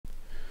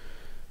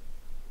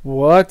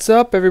What's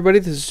up, everybody?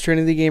 This is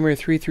Trinity Gamer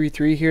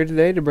 333 here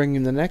today to bring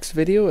you the next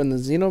video in the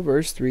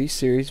Xenoverse 3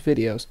 series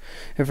videos.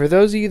 And for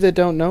those of you that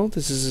don't know,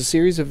 this is a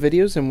series of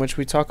videos in which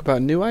we talk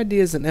about new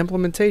ideas and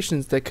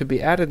implementations that could be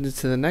added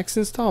into the next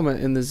installment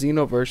in the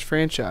Xenoverse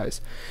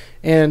franchise.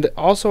 And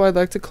also, I'd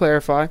like to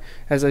clarify,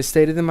 as I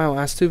stated in my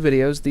last two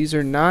videos, these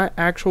are not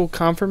actual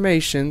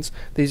confirmations.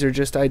 These are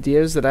just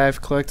ideas that I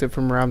have collected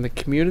from around the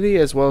community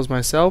as well as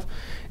myself,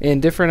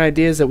 and different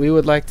ideas that we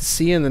would like to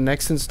see in the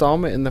next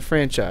installment in the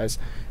franchise.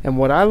 And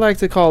what I like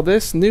to call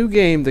this new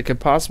game that could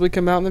possibly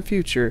come out in the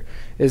future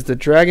is the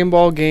Dragon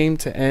Ball game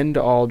to end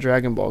all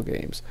Dragon Ball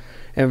games.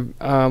 And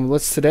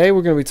today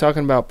we're going to be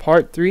talking about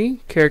Part 3,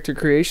 Character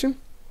Creation,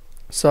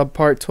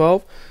 Subpart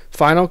 12,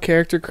 Final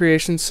Character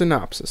Creation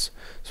Synopsis.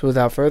 So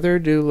without further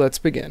ado, let's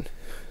begin.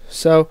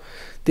 So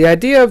the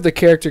idea of the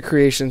character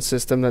creation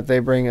system that they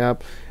bring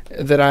up,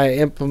 that I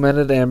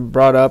implemented and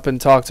brought up and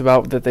talked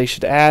about that they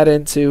should add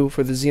into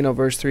for the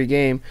Xenoverse 3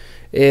 game,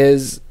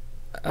 is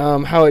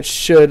how it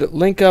should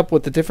link up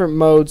with the different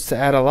modes to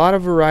add a lot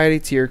of variety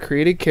to your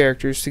created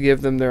characters, to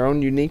give them their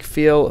own unique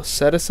feel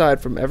set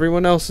aside from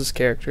everyone else's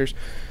characters,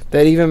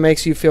 that even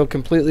makes you feel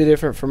completely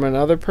different from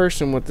another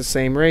person with the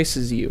same race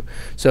as you.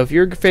 So if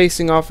you're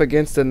facing off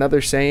against another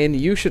Saiyan,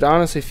 you should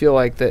honestly feel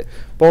like that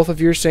both of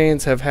your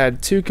Saiyans have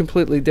had two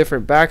completely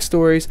different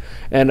backstories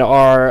and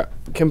are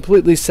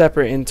completely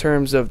separate in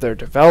terms of their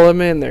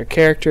development, their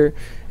character,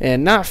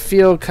 and not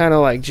feel kind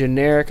of like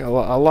generic a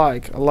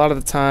lot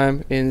of the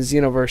time in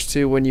Xenoverse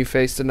 2 when you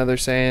faced another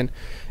Saiyan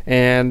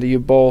and you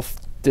both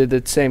did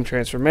the same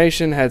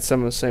transformation, had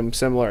some of the same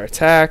similar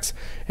attacks,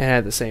 and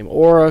had the same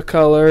aura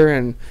color,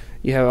 and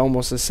you have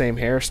almost the same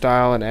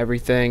hairstyle and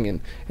everything,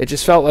 and it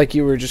just felt like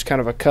you were just kind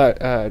of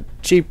a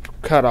cheap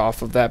cut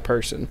off of that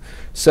person.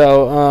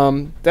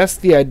 So that's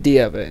the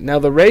idea of it. Now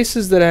the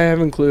races that I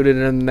have included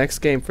in the next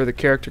game for the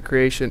character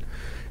creation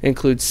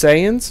include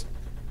Saiyans,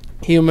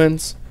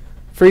 humans,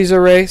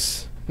 Frieza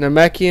race,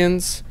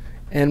 Namekians,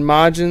 and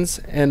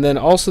Majins, and then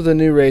also the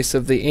new race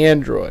of the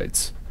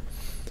androids.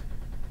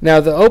 Now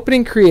the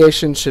opening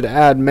creation should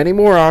add many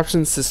more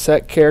options to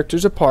set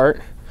characters apart,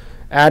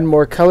 add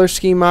more color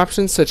scheme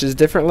options such as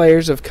different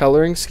layers of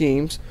coloring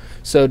schemes,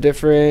 so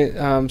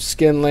different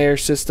skin layer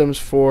systems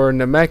for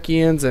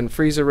Namekians and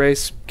Frieza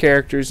race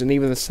characters, and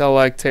even the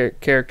cell-like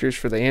characters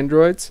for the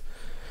androids.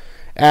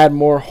 Add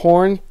more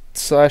horn /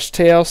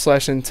 tail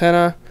 /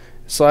 antenna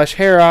 /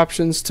 hair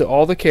options to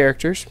all the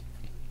characters.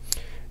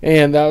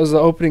 And that was the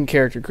opening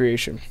character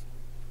creation.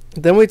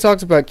 Then we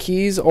talked about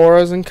keys,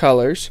 auras, and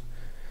colors.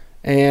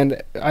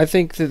 And I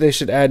think that they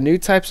should add new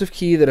types of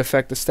key that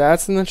affect the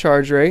stats and the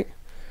charge rate.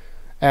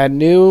 Add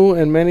new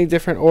and many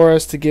different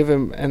auras to give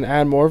them and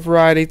add more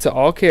variety to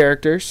all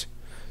characters.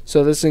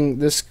 So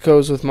this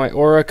goes with my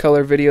aura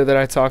color video that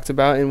I talked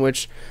about, in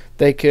which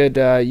they could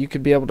you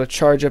could be able to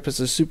charge up as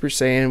a Super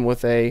Saiyan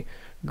with a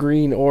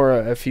green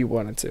aura if you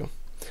wanted to.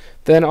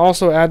 Then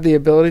also add the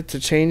ability to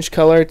change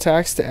color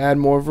attacks to add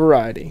more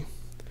variety.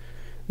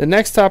 The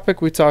next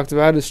topic we talked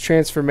about is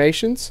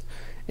transformations.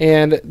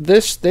 And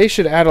they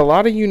should add a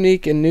lot of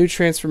unique and new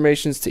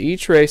transformations to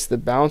each race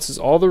that balances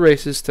all the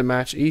races to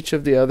match each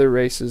of the other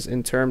races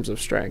in terms of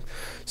strength.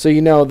 So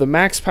the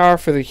max power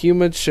for the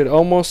humans should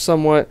almost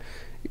somewhat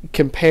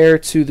compare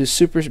to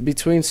the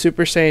between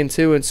Super Saiyan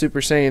 2 and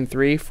Super Saiyan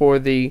 3 for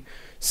the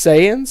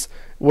Saiyans,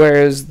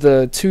 whereas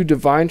the two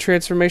divine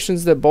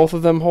transformations that both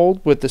of them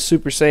hold with the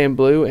Super Saiyan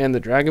Blue and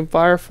the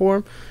Dragonfire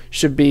form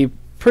should be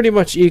pretty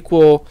much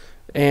equal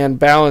and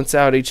balance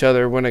out each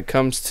other when it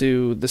comes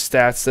to the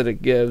stats that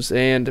it gives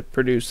and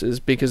produces,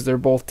 because they're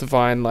both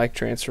divine-like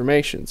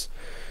transformations.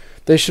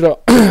 They should.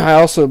 I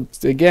also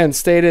again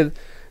stated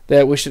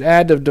that we should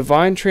add a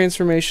divine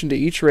transformation to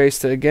each race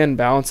to again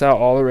balance out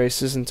all the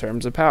races in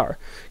terms of power.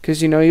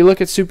 Because you look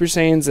at Super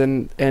Saiyans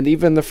and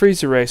even the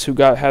Frieza race who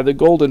had the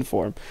golden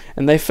form,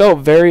 and they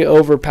felt very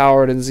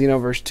overpowered in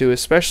Xenoverse 2,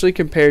 especially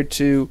compared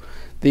to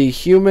the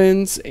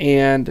humans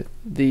and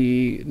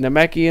the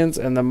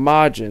Namekians and the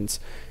Majins.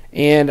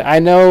 And I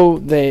know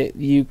that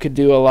you could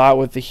do a lot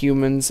with the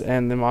humans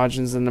and the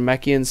Majins and the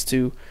Namekians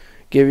to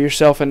give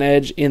yourself an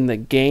edge in the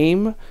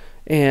game,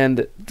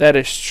 and that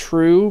is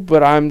true,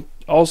 but I'm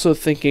also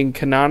thinking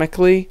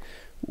canonically,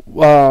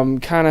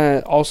 kind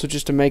of also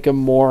just to make them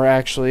more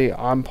actually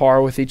on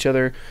par with each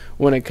other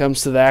when it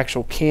comes to the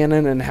actual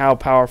canon and how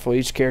powerful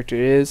each character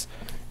is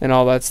and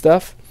all that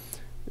stuff.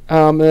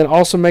 And then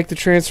also make the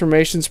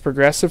transformations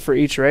progressive for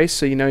each race.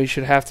 So you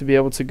should have to be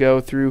able to go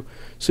through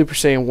Super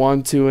Saiyan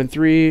 1, 2, and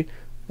 3,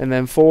 and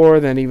then 4,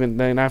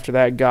 then after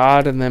that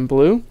God, and then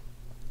Blue.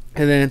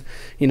 And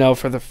then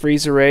for the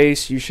Frieza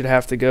race, you should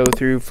have to go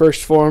through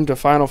first form to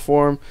final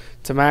form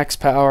to max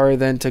power,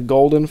 then to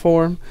golden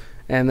form,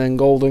 and then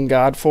golden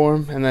God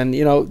form. And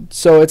then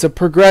so it's a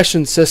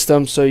progression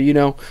system. So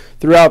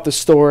throughout the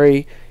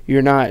story,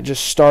 you're not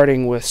just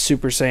starting with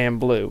Super Saiyan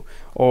Blue,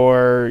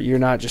 or you're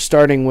not just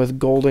starting with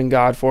Golden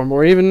God form,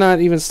 or even not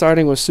even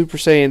starting with Super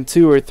Saiyan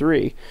 2 or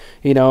 3.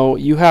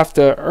 You have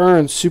to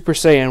earn Super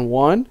Saiyan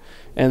 1,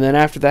 and then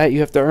after that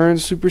you have to earn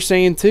Super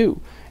Saiyan 2.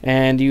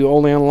 and you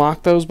only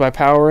unlock those by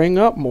powering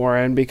up more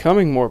and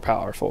becoming more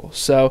powerful.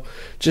 So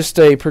just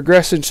a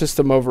progression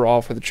system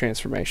overall for the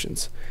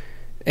transformations.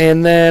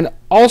 And then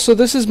also,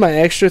 this is my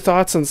extra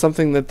thoughts on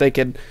something that they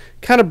could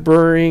kind of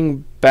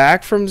bring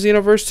back from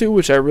Xenoverse 2,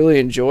 which I really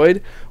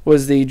enjoyed,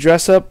 was the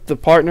dress up the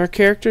partner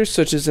characters,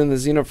 such as in the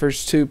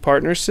Xenoverse 2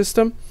 partner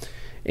system.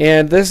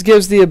 And this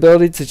gives the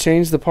ability to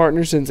change the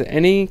partners into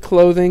any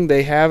clothing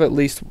they have at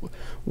least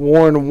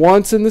worn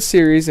once in the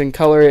series and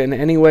color it in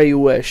any way you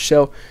wish.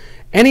 So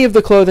any of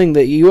the clothing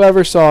that you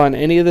ever saw on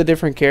any of the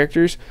different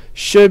characters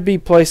should be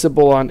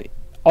placeable on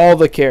all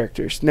the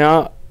characters.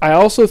 Now, I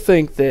also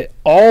think that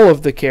all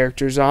of the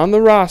characters on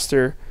the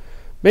roster,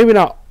 maybe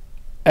not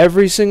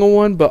every single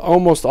one, but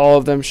almost all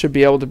of them should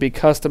be able to be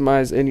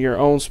customized in your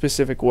own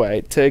specific way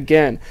to,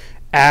 again,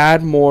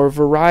 add more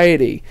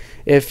variety.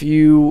 If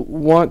you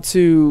want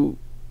to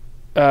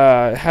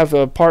have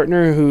a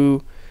partner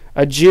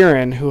a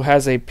Jiren who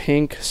has a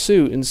pink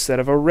suit instead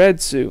of a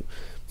red suit,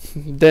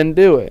 then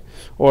do it.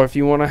 Or if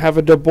you want to have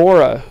a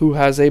Deborah who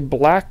has a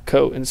black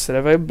coat instead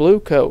of a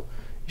blue coat,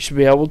 you should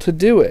be able to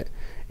do it.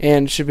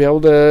 And should be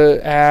able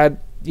to add,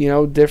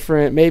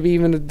 different, maybe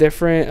even a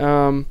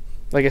different,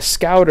 like a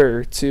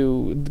scouter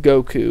to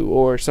Goku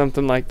or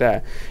something like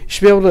that. You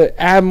should be able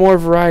to add more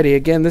variety.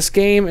 Again, this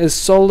game is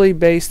solely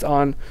based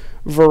on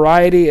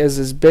variety as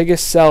its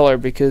biggest seller,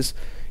 because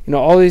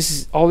all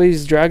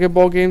these Dragon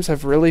Ball games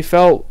have really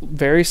felt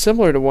very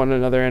similar to one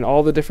another, and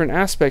all the different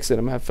aspects of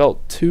them have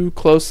felt too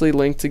closely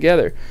linked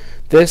together.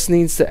 This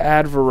needs to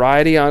add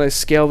variety on a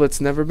scale that's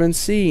never been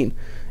seen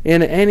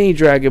in any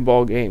Dragon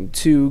Ball game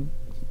to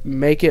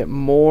make it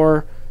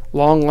more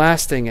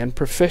long-lasting and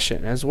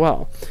proficient as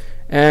well.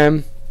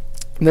 And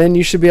then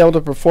you should be able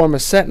to perform a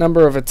set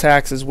number of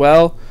attacks as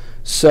well.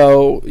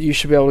 So you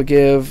should be able to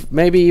give,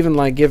 maybe even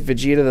give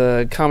Vegeta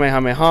the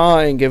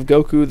Kamehameha and give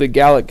Goku the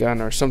Gallic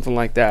Gun or something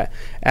like that.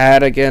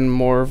 Add, again,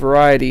 more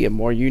variety and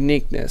more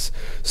uniqueness.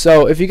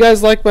 So if you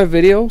guys like my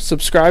video,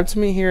 subscribe to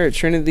me here at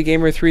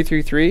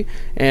TrinityGamer333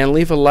 and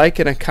leave a like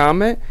and a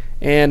comment.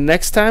 And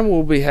next time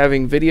we'll be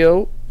having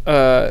video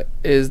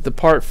is the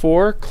part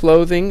 4,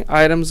 clothing,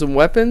 items, and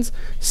weapons,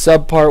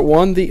 sub part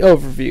 1, the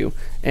overview.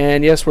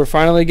 And yes, we're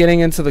finally getting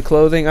into the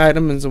clothing,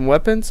 items, and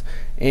weapons,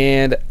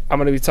 and I'm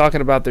going to be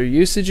talking about their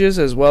usages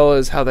as well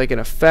as how they can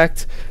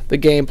affect the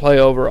gameplay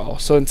overall.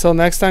 So until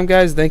next time,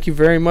 guys, thank you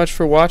very much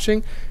for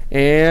watching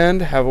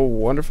and have a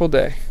wonderful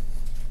day.